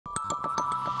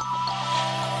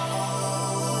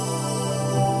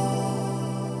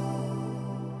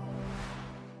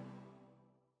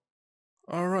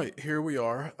Alright, here we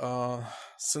are.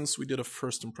 Since we did a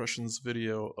first impressions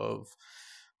video of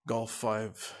Golf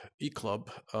 5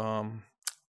 E-Club,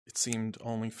 it seemed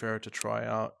only fair to try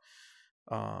out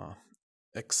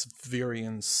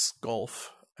ExVRience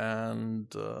Golf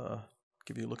and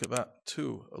give you a look at that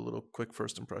too. A little quick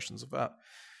first impressions of that.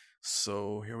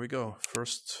 So here we go.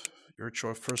 First,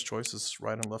 first choice is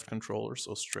right and left controller,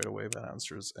 so straight away that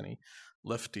answers any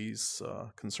lefties'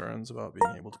 concerns about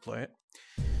being able to play it.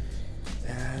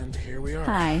 And here we are.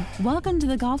 Hi, welcome to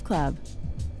the Golf Club.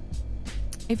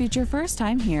 If it's your first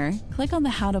time here, click on the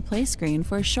How to Play screen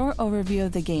for a short overview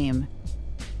of the game.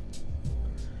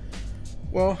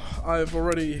 Well, I've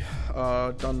already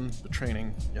done the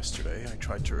training yesterday. I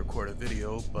tried to record a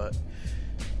video, but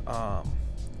the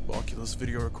Oculus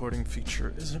video recording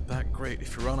feature isn't that great.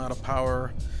 If you run out of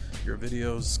power, your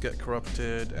videos get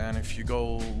corrupted, and if you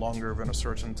go longer than a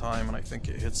certain time, and I think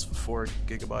it hits the 4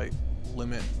 GB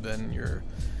limit, then your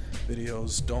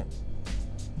videos don't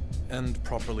end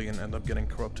properly and end up getting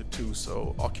corrupted too.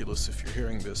 So Oculus, if you're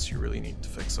hearing this, you really need to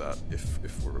fix that.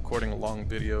 If we're recording a long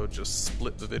video, just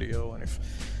split the video, and if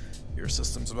your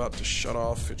system's about to shut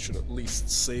off, it should at least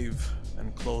save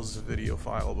and close the video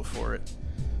file before it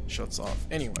shuts off.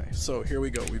 Anyway, so here we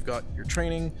go. We've got your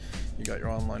training, you got your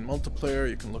online multiplayer,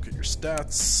 you can look at your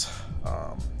stats,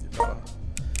 you've got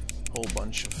a whole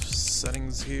bunch of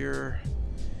settings here.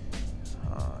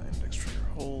 Index trigger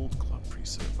hold, club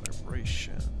preset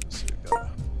vibration. So you've got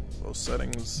those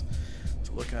settings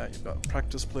to look at. You've got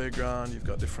practice playground, you've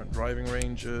got different driving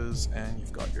ranges, and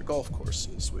you've got your golf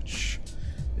courses, which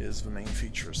is the main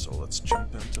feature. So let's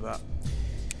jump into that.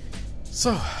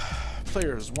 So,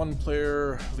 players, 1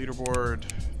 player, leaderboard,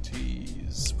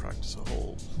 tees, practice a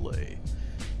hole, play.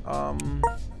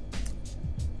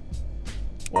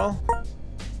 Well,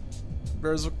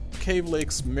 there's a cave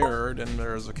lakes mirrored, and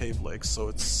there's a cave lake, so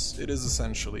it is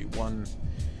essentially one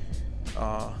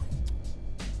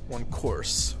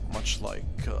course, much like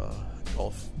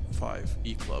Golf 5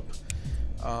 E-Club.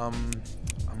 I'm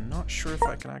not sure if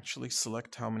I can actually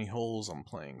select how many holes I'm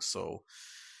playing, so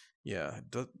yeah,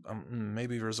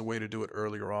 maybe there's a way to do it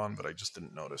earlier on, but I just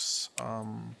didn't notice.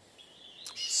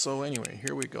 So anyway,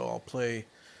 here we go.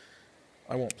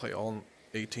 I won't play all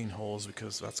 18 holes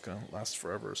because that's going to last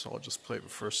forever, so I'll just play the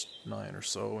first 9 or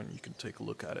so and you can take a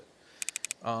look at it.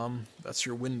 That's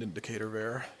your wind indicator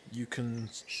there. You can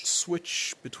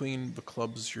switch between the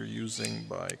clubs you're using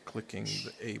by clicking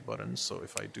the A button, so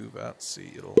if I do that,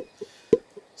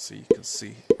 you can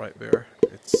see right there,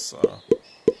 it's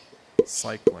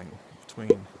cycling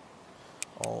between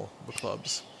all the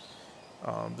clubs.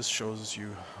 This shows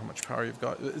you how much power you've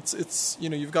got. It's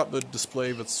you've got the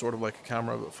display that's sort of like a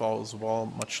camera that follows the ball,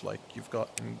 much like you've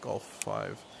got in Golf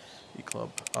 5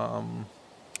 E-Club.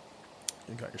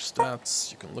 You've got your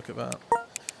stats, you can look at that.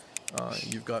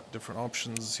 You've got different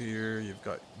options here. You've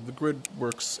got the grid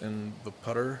works in the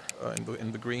putter,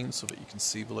 in the green, so that you can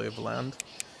see the lay of the land.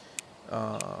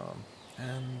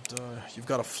 You've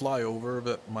got a flyover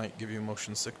that might give you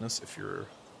motion sickness if you're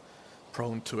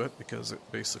prone to it, because it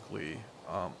basically,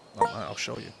 I'll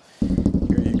show you.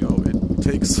 Here you go, it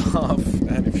takes off,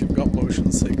 and if you've got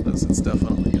motion sickness, it's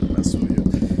definitely going to mess with you.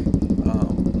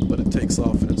 But it takes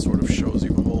off and it sort of shows you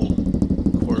the whole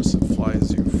course. It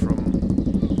flies you from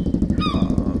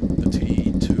the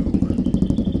tee to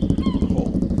the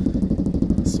hole.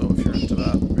 So if you're into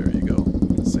that, there you go.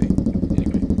 See?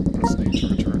 Anyway, press A to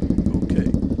return. Okay.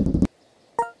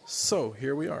 So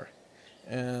here we are.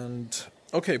 And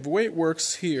okay, the way it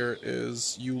works here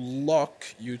is you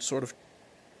sort of,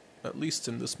 at least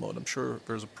in this mode, I'm sure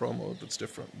there's a pro mode that's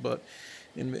different, but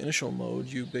in the initial mode,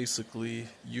 you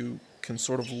can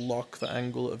sort of lock the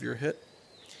angle of your hit,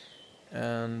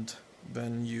 and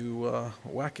then you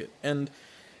whack it. And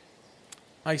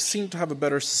I seem to have a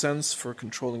better sense for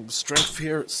controlling the strength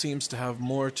here. It seems to have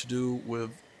more to do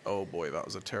with, oh boy, that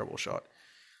was a terrible shot.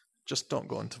 Just don't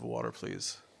go into the water,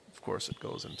 please. Of course it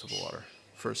goes into the water.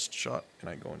 First shot, and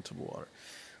I go into the water.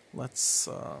 Let's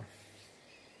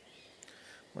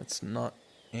not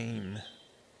aim.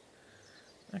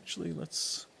 Actually,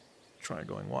 let's try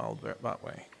going wild that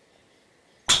way.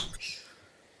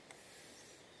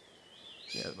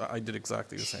 Yeah, I did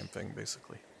exactly the same thing,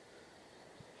 basically.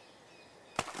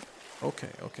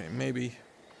 Okay, maybe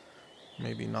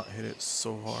not hit it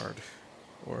so hard,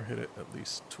 or hit it at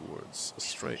least towards a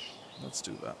straight. Let's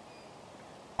do that.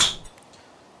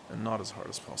 And not as hard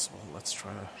as possible. Let's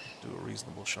try to do a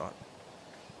reasonable shot.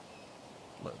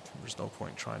 There's no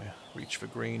point trying to reach the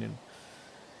green in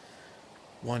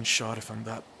one shot if I'm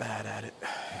that bad at it.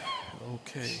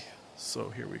 Okay,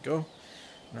 so here we go.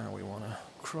 Now we want to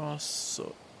cross,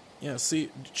 so Yeah, see,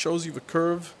 it shows you the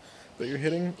curve that you're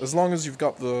hitting. As long as you've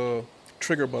got the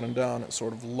trigger button down, it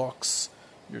sort of locks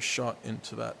your shot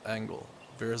into that angle.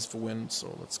 There's the wind,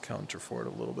 so let's counter for it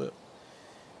a little bit.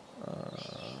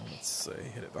 Let's say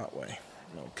hit it that way.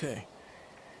 Okay.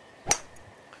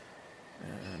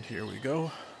 And here we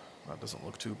go. That doesn't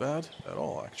look too bad at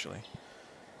all, actually.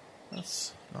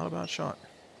 That's not a bad shot.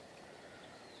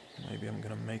 Maybe I'm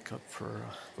going to make up for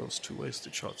those 2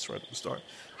 wasted shots right at the start.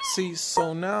 See,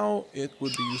 so now it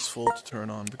would be useful to turn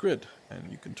on the grid.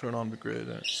 And you can turn on the grid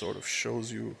and it sort of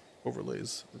shows you,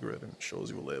 overlays the grid and it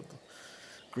shows you a lay of the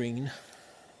green.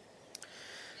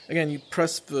 Again, you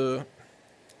press the...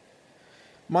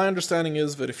 My understanding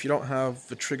is that if you don't have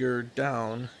the trigger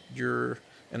down,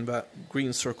 and that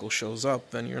green circle shows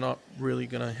up, then you're not really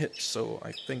going to hit. So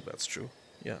I think that's true.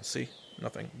 Yeah, see?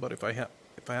 Nothing. But if I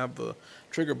have the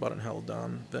trigger button held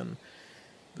down, then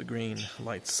the green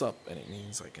lights up and it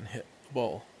means I can hit the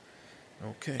ball.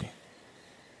 Okay.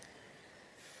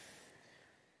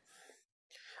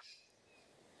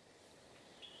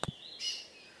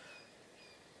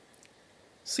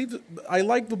 See, I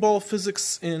like the ball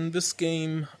physics in this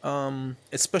game,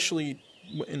 especially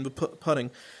in the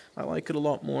putting. I like it a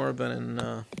lot more than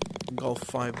in Golf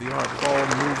 5 VR. The ball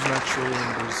moves naturally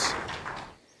and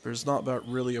there's not that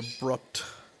really abrupt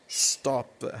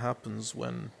stop that happens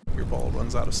when your ball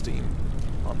runs out of steam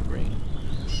on the green.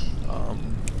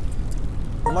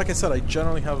 And like I said, I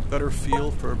generally have a better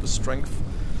feel for the strength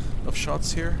of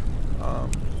shots here.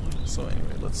 So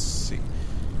anyway, let's see.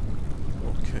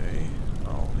 Okay,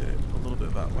 I'll hit it a little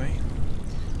bit that way.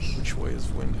 Which way is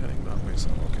wind heading? That way, so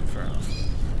okay, fair enough.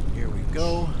 Here we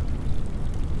go.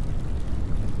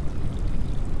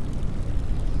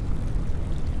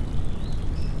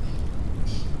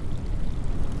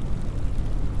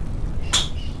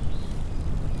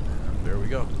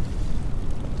 Go.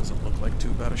 That doesn't look like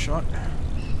too bad a shot.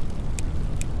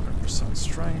 100%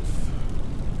 strength.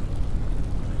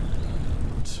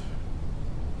 And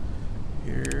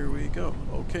here we go.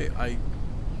 Okay, I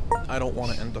don't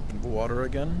want to end up in the water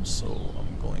again, so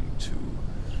I'm going to...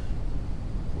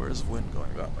 Where's the wind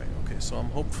going? That way. Okay, so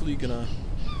I'm hopefully gonna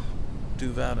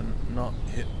do that and not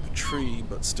hit the tree,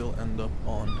 but still end up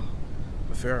on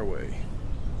the fairway.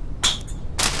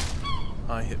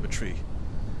 I hit the tree.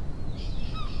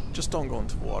 Just don't go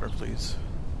into the water, please.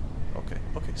 Okay,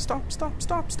 okay, stop.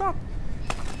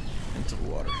 Into the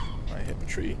water. I hit the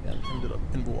tree and ended up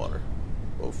in the water.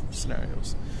 Both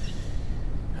scenarios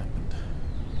happened.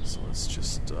 So let's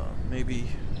just maybe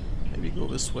go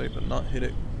this way, but not hit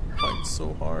it quite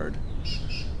so hard,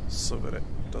 so that it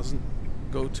doesn't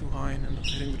go too high and end up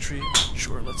hitting the tree.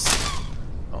 Sure, let's see.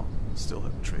 Oh, still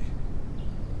hit the tree.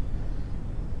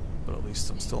 But at least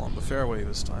I'm still on the fairway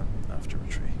this time after the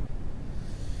tree.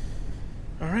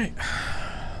 Alright,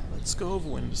 let's go. The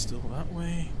wind is still that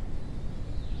way.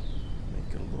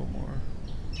 Make it a little more.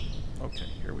 Okay,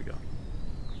 here we go.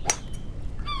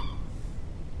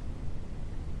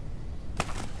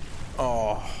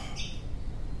 Oh.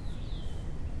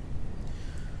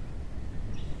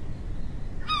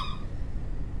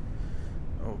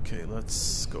 Okay,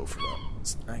 let's go for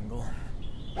that angle.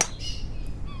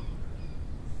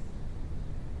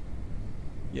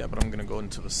 Yeah, but I'm gonna go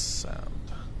into the sand.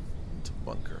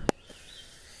 Bunker.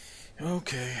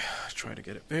 Okay, try to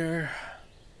get it there.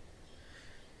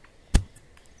 A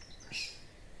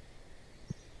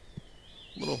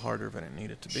little harder than it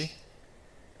needed to be.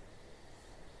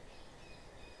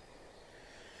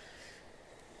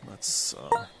 Let's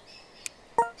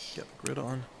get the grid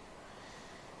on.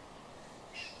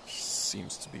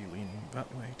 Seems to be leaning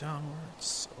that way downwards,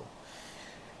 so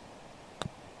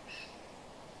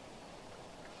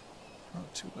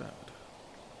not too bad.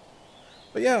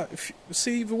 But yeah, if you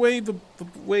see the way the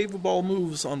ball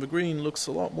moves on the green looks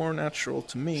a lot more natural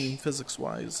to me,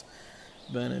 physics-wise,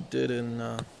 than it did in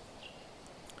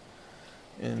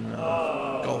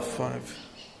Golf 5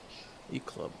 E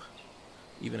Club.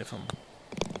 Even if I'm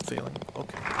failing.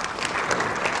 Okay.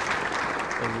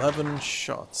 11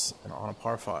 shots and on a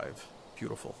par 5.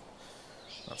 Beautiful.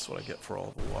 That's what I get for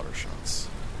all the water shots.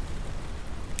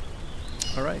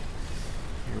 All right.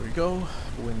 Here we go.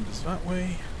 The wind is that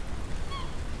way.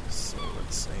 So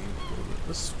let's aim a little bit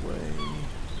this way.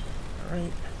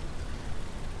 Alright.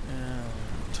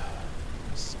 And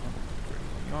this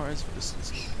 131 yards for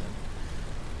distance.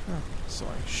 So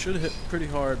I should hit pretty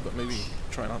hard, but maybe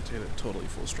try not to hit it totally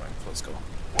full strength. Let's go.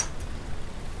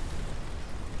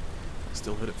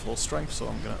 Still hit it full strength, so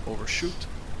I'm going to overshoot.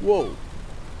 Whoa!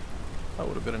 That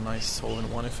would have been a nice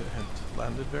hole-in-one if it had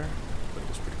landed there, but it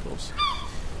was pretty close.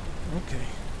 Okay.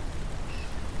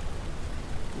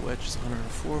 The wedge is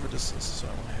 104 of a distance, so I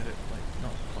want to hit it like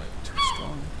not quite too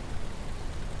strong.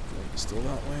 The wind is still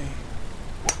that way.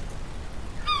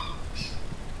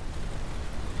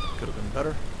 Could have been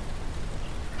better.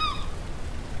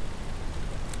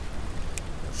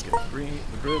 Let's get the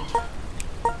grid.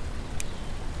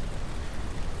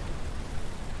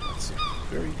 That's a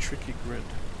very tricky grid.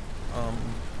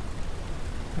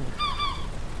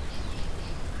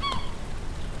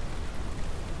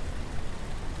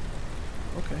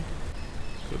 Okay.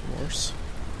 Could be worse.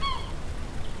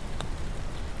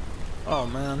 Oh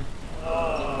man.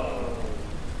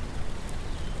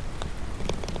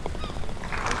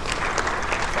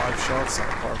 5 shots on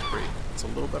a par 3. It's a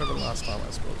little better than last time,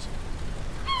 I suppose.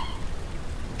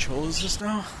 Which hole is this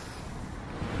now?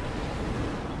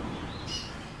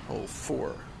 Hole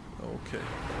 4. Okay.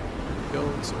 There we go.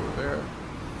 It's over there.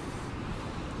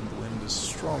 And the wind is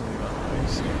strongly that way,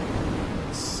 so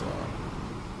let's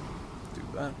do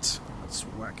that. Let's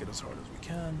whack it as hard as we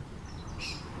can.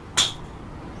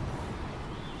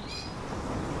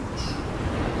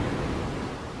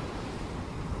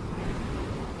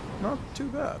 Not too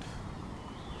bad.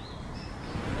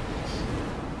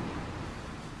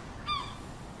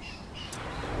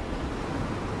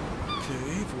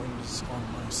 Okay, the wind is on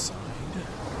my side.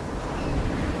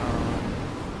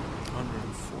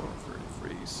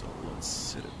 104.33, so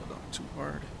let's hit it not too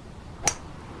hard.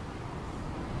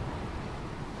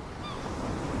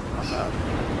 Not bad.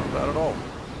 Not bad at all.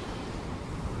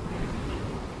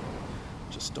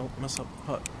 Just don't mess up the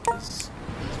putt. Is the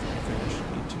finish you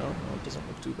need to know? No, it doesn't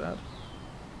look too bad.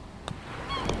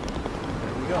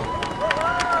 There we go.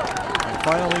 I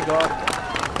finally got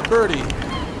a birdie.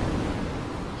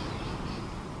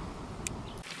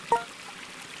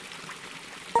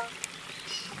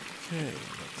 Okay,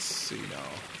 let's see now.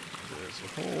 There's a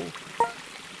hole.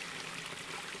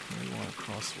 We want to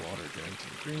cross water, get into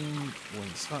the green.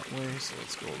 Wind's that way, so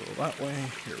let's go a little that way.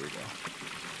 Here we go.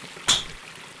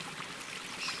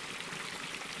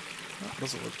 That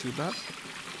doesn't look too bad.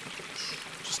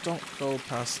 Just don't go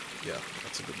past... Yeah,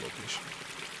 that's a good location.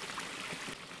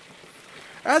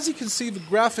 As you can see, the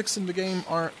graphics in the game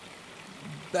aren't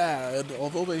bad,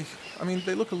 although they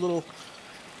look a little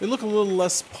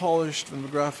less polished than the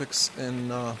graphics in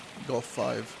Golf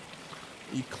 5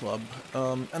 E Club.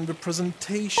 And the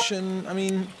presentation,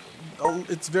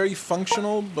 it's very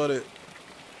functional, but it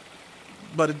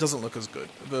doesn't look as good.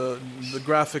 The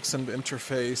graphics and the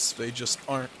interface, they just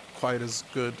aren't quite as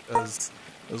good as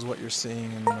what you're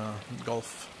seeing in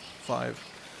Golf 5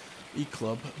 E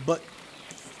Club. But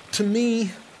to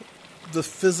me, the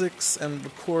physics and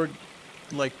the core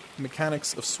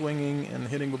mechanics of swinging and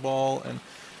hitting the ball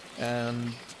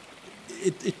and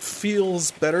it feels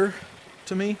better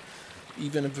to me,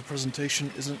 even if the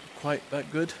presentation isn't quite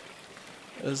that good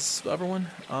as the other one.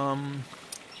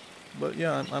 But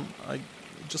yeah, it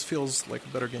just feels like a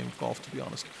better game of golf, to be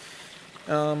honest.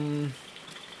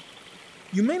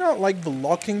 You may not like the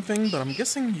locking thing, but I'm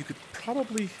guessing you could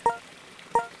probably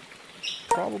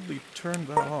turn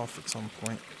that off at some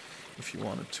point if you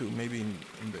wanted to. Maybe in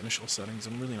the initial settings.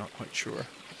 I'm really not quite sure.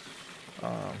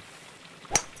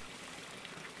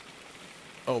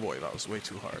 Oh boy, that was way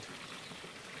too hard.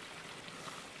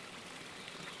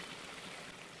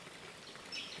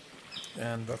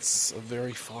 And that's a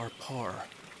very far par.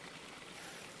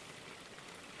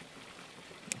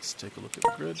 Let's take a look at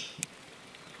the grid.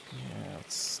 Yeah,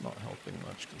 it's not helping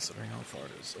much considering how far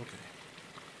it is.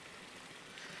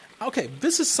 Okay,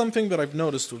 this is something that I've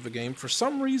noticed with the game. For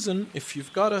some reason, if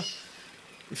you've got a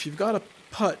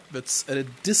putt that's at a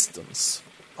distance,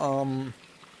 the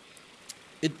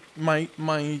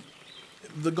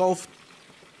golf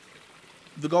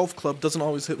club doesn't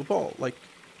always hit the ball. Like,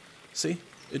 see,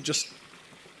 it just,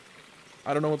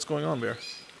 I don't know what's going on there.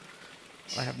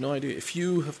 I have no idea. If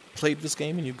you have played this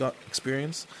game and you've got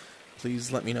experience,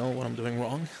 please let me know what I'm doing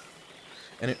wrong.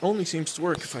 And it only seems to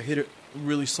work if I hit it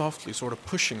really softly, sort of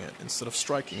pushing it instead of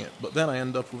striking it. But then I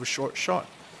end up with a short shot.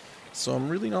 So I'm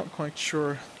really not quite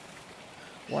sure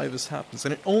why this happens.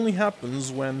 And it only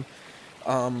happens when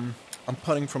I'm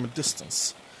putting from a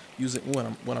distance,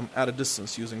 when I'm at a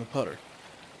distance using a putter.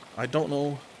 I don't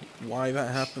know why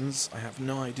that happens. I have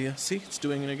no idea. See, it's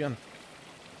doing it again.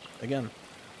 And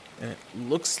it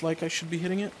looks like I should be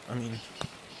hitting it.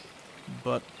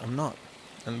 But I'm not.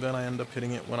 And then I end up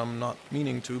hitting it when I'm not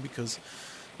meaning to because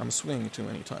I'm swinging too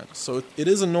many times. So it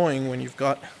is annoying when you've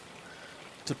got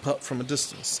to putt from a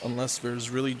distance, unless there's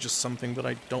really just something that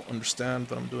I don't understand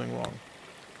that I'm doing wrong.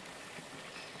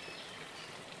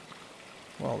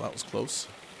 Well, that was close.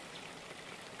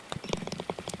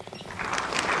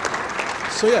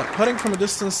 So yeah, putting from a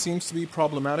distance seems to be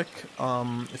problematic.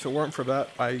 If it weren't for that,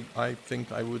 I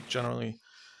think I would generally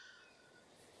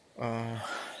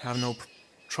have no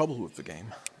trouble with the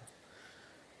game.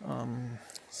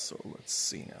 So let's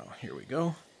see now. Here we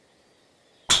go.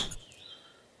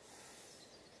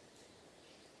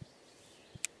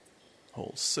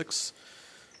 Hole 6.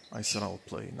 I said I'll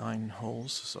play 9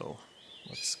 holes, so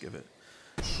let's give it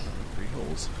another 3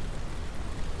 holes.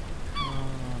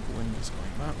 The wind is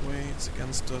going that way, it's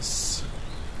against us.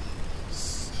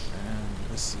 And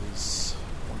this is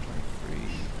 123,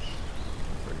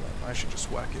 131. I should just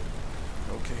whack it.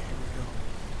 Okay, here we go.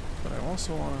 But I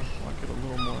also want to whack it a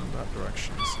little more in that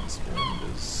direction since the wind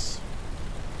is...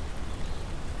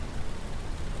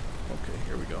 Okay,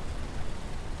 here we go.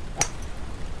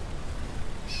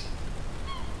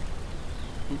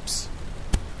 Oops.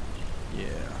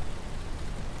 Yeah.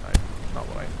 Not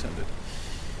what I intended.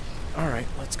 Alright,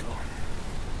 let's go.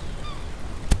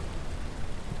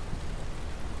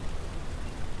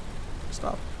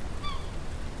 Stop.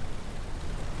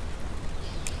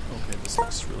 Okay, this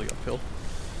looks really uphill.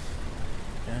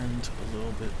 And a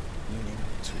little bit leaning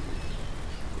to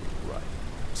the right.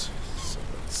 So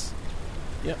let's...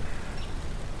 Yep.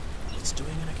 It's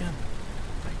doing it again.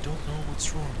 I don't know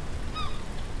what's wrong.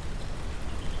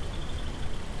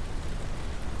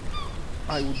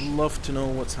 I would love to know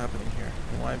what's happening here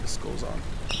and why this goes on.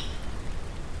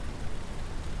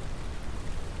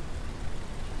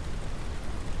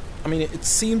 I mean, it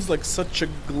seems like such a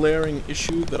glaring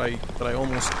issue that I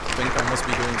almost think I must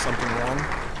be doing something wrong.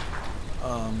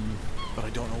 But I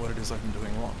don't know what it is I've been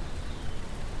doing wrong.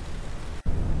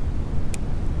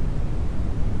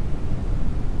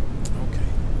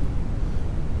 Okay.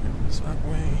 It was that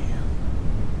way.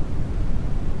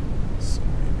 So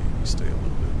maybe we stay a little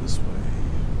bit this way.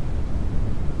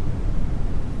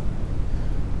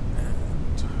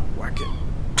 And whack it.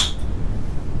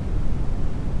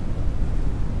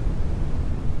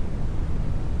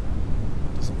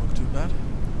 Doesn't look too bad.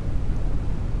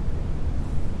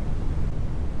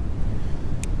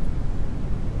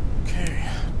 Okay,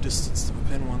 distance to the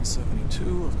pin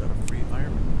 172. I've got a free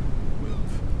iron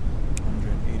with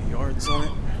 180 yards on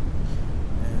it.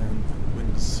 And the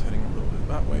wind's heading a little bit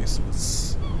that way, so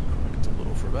let's correct a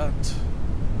little for that.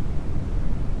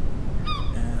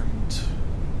 And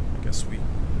I guess we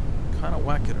kind of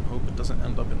whack it and hope it doesn't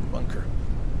end up in the bunker.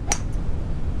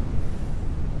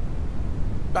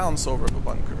 Bounce over the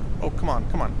bunker. Oh, come on,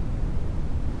 come on.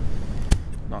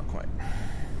 Not quite.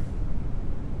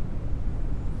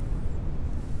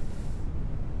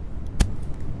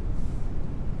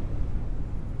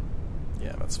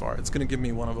 Yeah, that's far. It's going to give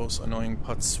me one of those annoying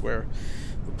putts where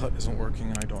the putt isn't working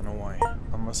and I don't know why.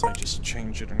 Unless I just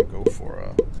change it and go for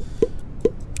a...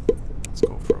 Let's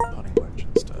go for a putting wedge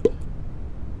instead.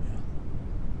 Yeah.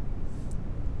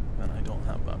 Then I don't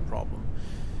have that problem.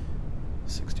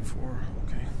 64,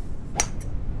 okay.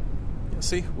 Yeah,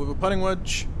 see, with a putting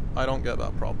wedge, I don't get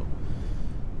that problem.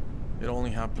 It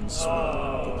only happens with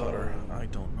the putter. I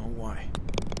don't know why.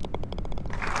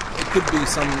 It could be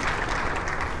some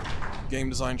game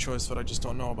design choice that I just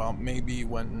don't know about. Maybe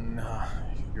when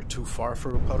you're too far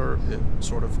for a putter, it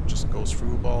sort of just goes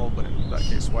through a ball, but in that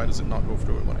case, why does it not go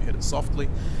through it when I hit it softly?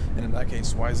 And in that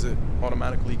case, why is it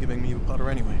automatically giving me the putter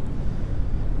anyway?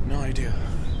 No idea.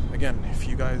 Again, if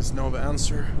you guys know the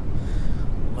answer,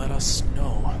 let us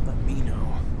know. Let me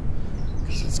know.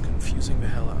 Because it's confusing the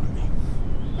hell out of me.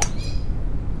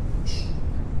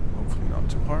 Hopefully not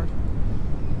too hard.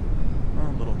 Oh,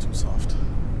 a little too soft.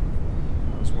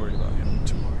 I was worried about hitting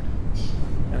too hard.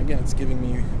 And again, it's giving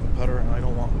me the putter, and I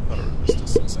don't want the putter at this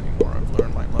distance anymore. I've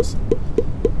learned my lesson.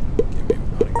 Give me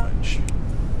the putting wedge.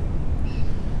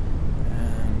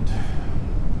 And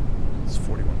it's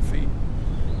 41 feet.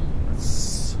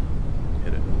 Let's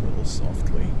hit it a little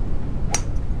softly.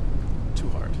 Too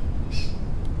hard.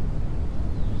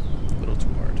 A little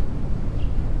too hard.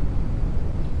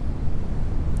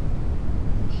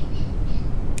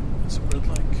 What's the grid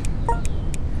like?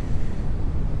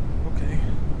 Okay.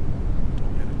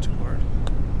 Don't hit it too hard.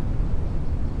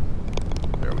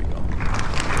 There we go.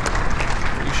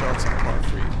 3 shots on a par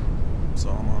 3. So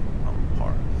I'm on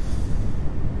par.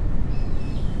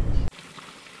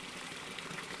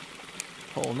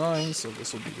 Hole 9, so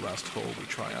this will be the last hole we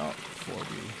try out before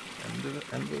we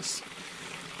end this.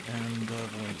 And the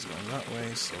wind's going that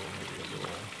way, so maybe a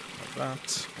little like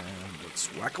that. And let's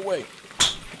whack away.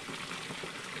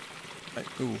 Hey,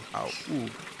 ooh, ow, ooh.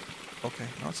 Okay,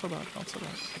 not so bad, not so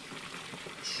bad.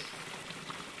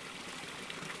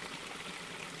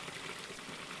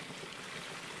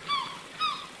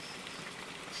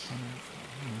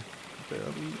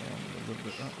 Barely And a little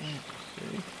bit that way.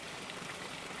 Okay.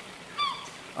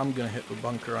 I'm gonna hit the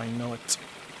bunker, I know it.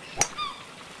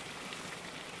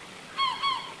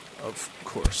 Of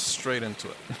course, straight into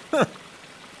it.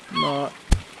 Not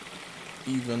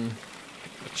even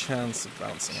a chance of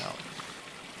bouncing out.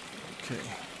 Okay.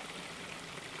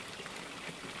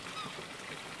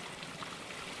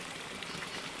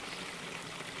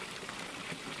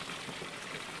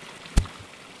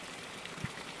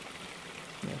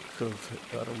 Yeah, could have hit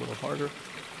that a little harder.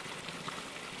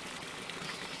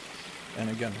 And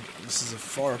again, this is a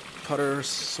far putter,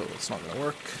 so it's not going to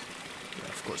work. Yeah,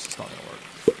 of course it's not going to work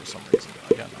for some reason.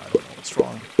 Again, I don't know what's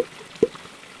wrong.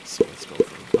 So let's go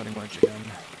for the putting wedge again.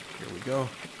 Here we go.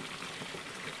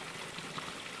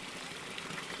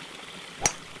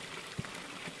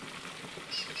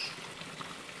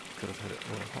 Could have hit it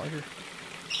a little harder.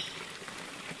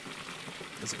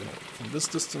 Is it going to work from this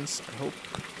distance? I hope.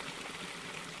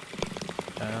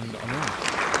 And I'm in.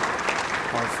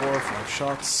 Par 4, 5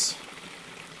 shots.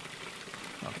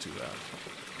 Not too bad.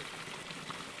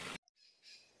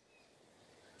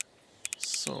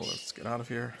 So let's get out of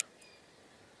here.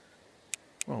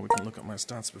 Well, we can look at my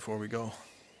stats before we go.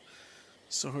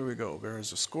 So here we go.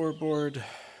 There's a scoreboard.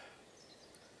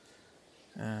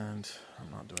 And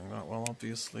I'm not doing that well,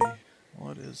 obviously.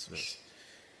 What is this?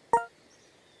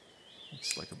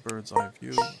 It's like a bird's eye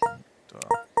view. And,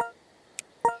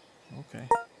 okay.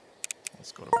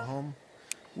 Let's go to the home.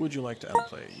 Would you like to end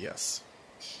play? Yes.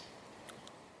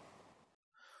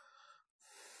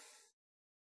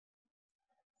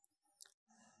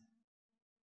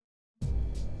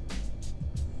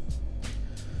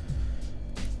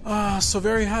 So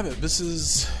there you have it. This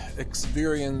is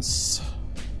ExVRience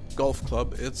Golf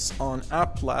Club. It's on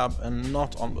App Lab and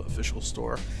not on the official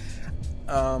store.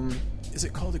 Is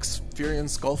it called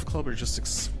ExVRience Golf Club or just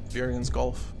ExVRience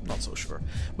Golf? Not so sure.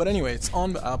 But anyway, it's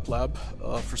on the App Lab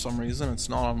for some reason. It's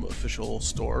not on the official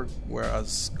store,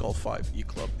 whereas Golf 5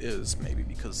 E-Club is, maybe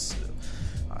because,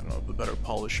 I don't know, the better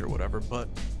polish or whatever. But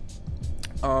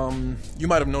you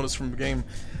might have noticed from the game,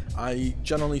 I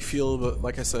generally feel that,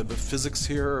 like I said, the physics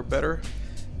here are better.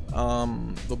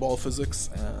 The ball physics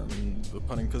and the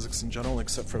putting physics in general,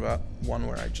 except for that one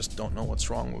where I just don't know what's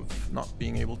wrong with not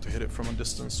being able to hit it from a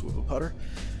distance with a putter.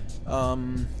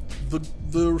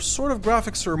 The sort of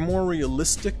graphics are more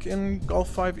realistic in Golf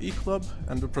 5 E-Club,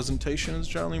 and the presentation is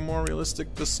generally more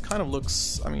realistic. This kind of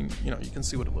looks, I mean, you know, you can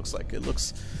see what it looks like. It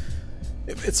looks,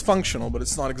 it's functional, but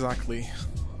it's not exactly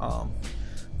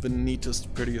the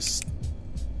neatest, prettiest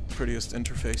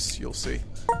interface you'll see.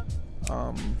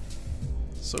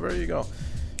 So there you go.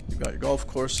 You've got your golf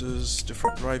courses,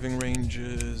 different driving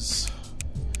ranges,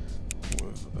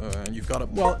 and you've got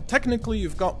well, technically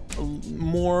you've got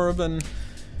more than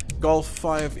Golf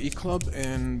 5 E-Club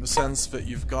in the sense that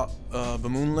you've got the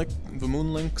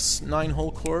Moonlink's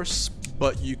 9-hole course,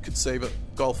 but you could say that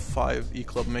Golf 5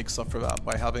 E-Club makes up for that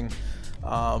by having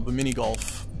the mini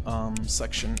golf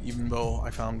section, even though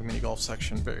I found the mini golf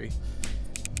section very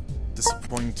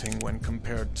disappointing when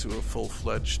compared to a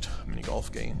full-fledged mini golf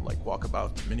game like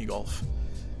Walkabout Mini Golf.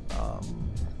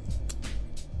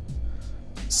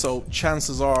 So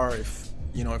chances are, if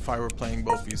I were playing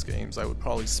both these games, I would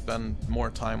probably spend more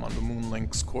time on the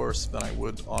Moonlink's course than I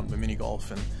would on the mini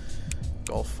golf and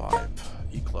Golf 5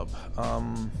 E-Club.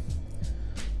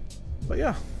 But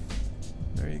yeah,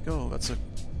 there you go. That's a,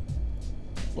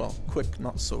 well, quick,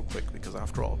 not so quick, because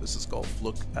after all, this is golf.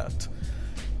 Look at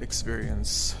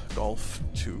ExVRience Golf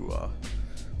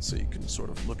so you can sort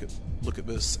of look at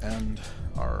this and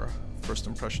our first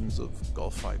impressions of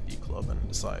Golf 5 E-Club and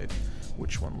decide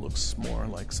which one looks more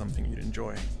like something you'd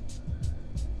enjoy.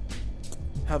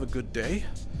 Have a good day.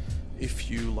 If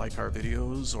you like our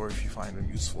videos or if you find them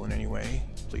useful in any way,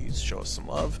 please show us some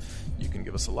love. You can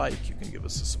give us a like, you can give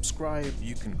us a subscribe,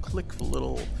 you can click the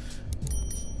little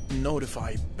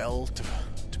notify bell to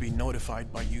be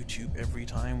notified by YouTube every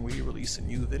time we release a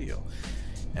new video.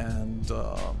 And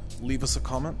leave us a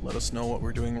comment, let us know what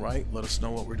we're doing right, let us know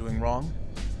what we're doing wrong.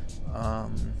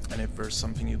 And if there's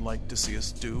something you'd like to see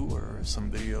us do, or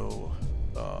some videos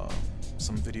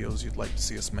you'd like to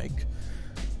see us make,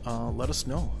 let us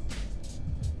know.